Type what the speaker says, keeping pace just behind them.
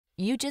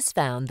You just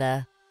found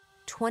the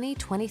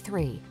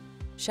 2023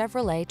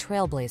 Chevrolet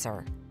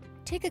TrailBlazer.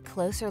 Take a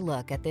closer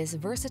look at this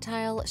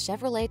versatile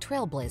Chevrolet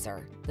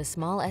TrailBlazer, the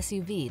small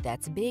SUV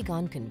that's big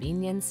on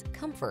convenience,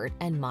 comfort,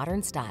 and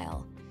modern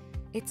style.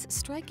 Its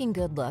striking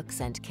good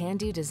looks and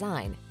can-do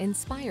design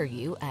inspire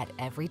you at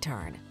every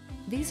turn.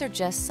 These are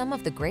just some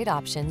of the great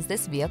options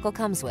this vehicle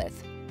comes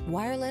with: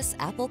 wireless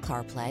Apple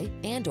CarPlay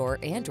and/or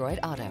Android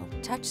Auto,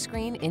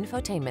 touchscreen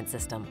infotainment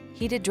system,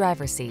 heated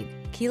driver's seat,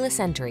 keyless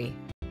entry,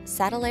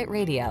 satellite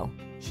radio,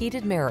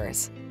 heated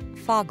mirrors,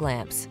 fog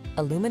lamps,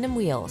 aluminum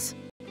wheels,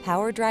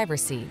 power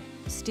driver's seat,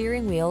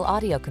 steering wheel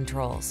audio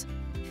controls.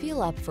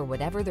 Feel up for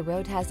whatever the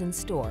road has in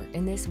store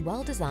in this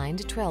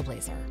well-designed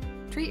TrailBlazer.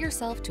 Treat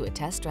yourself to a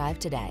test drive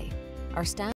today. Our staff